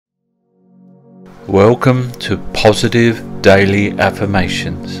Welcome to Positive Daily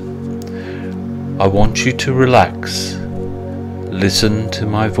Affirmations. I want you to relax. Listen to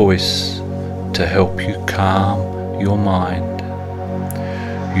my voice to help you calm your mind.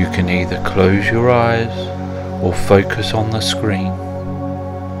 You can either close your eyes or focus on the screen.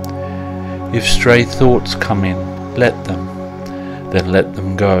 If stray thoughts come in, let them. Then let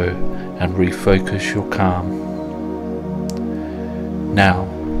them go and refocus your calm. Now,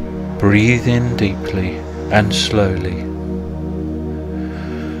 breathe in deeply and slowly.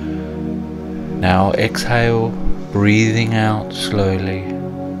 Now exhale, breathing out slowly.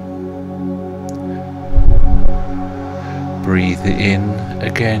 Breathe in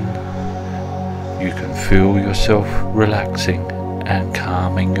again. You can feel yourself relaxing and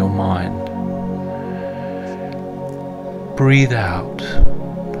calming your mind. Breathe out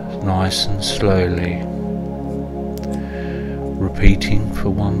nice and slowly. Repeating for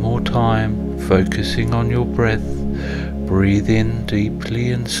one more time, focusing on your breath. Breathe in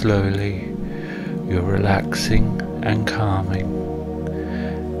deeply and slowly. You're relaxing and calming.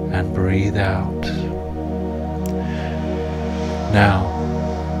 And breathe out. Now,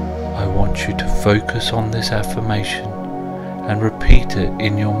 I want you to focus on this affirmation and repeat it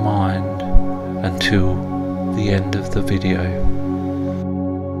in your mind until the end of the video.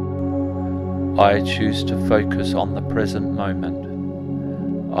 I choose to focus on the present moment.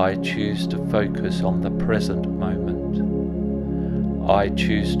 I choose to focus on the present moment. I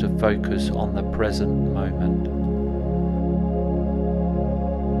choose to focus on the present moment.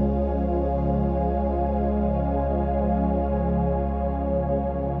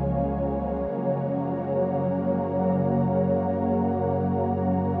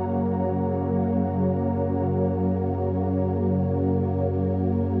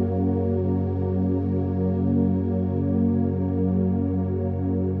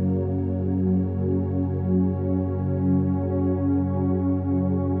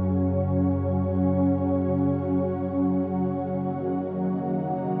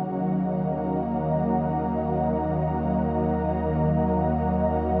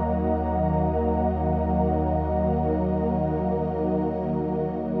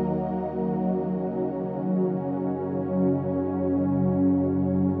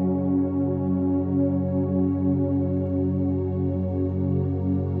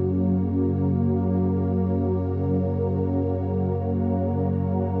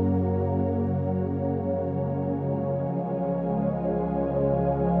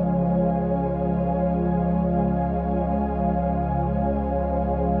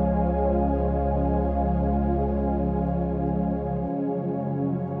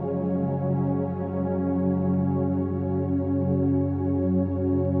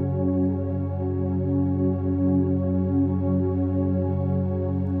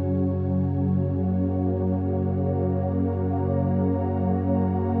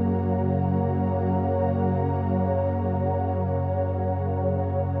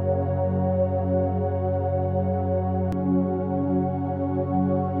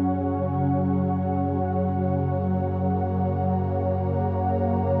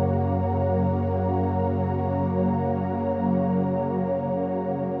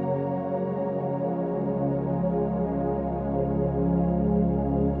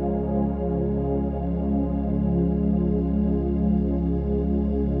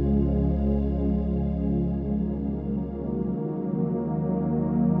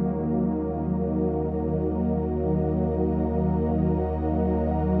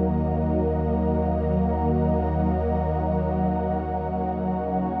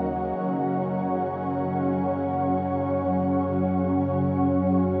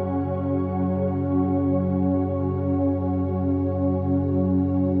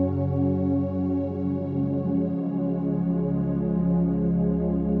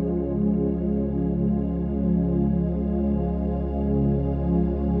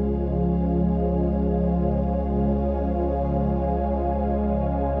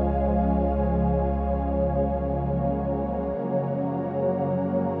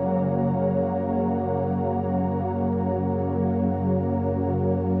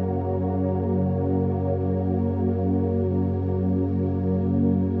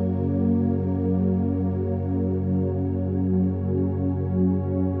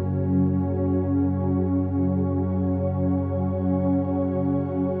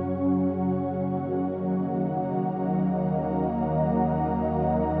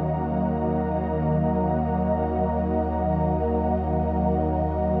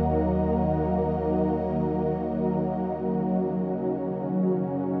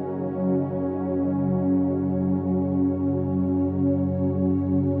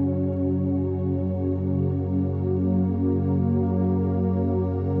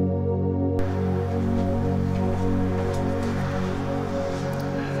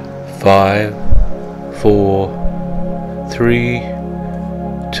 5, 4, 3,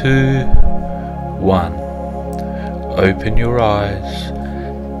 2, 1. Open your eyes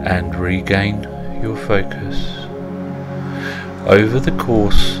and regain your focus. Over the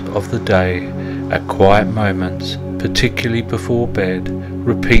course of the day, at quiet moments, particularly before bed,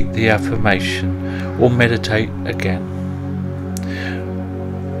 repeat the affirmation or meditate again.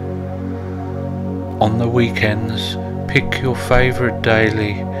 On the weekends, pick your favorite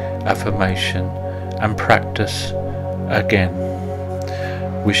daily affirmation and practice again.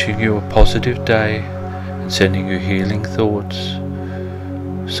 Wishing you a positive day and sending you healing thoughts.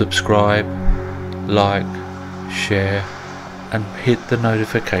 Subscribe, like, share, and hit the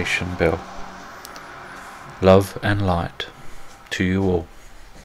notification bell. Love and light to you all.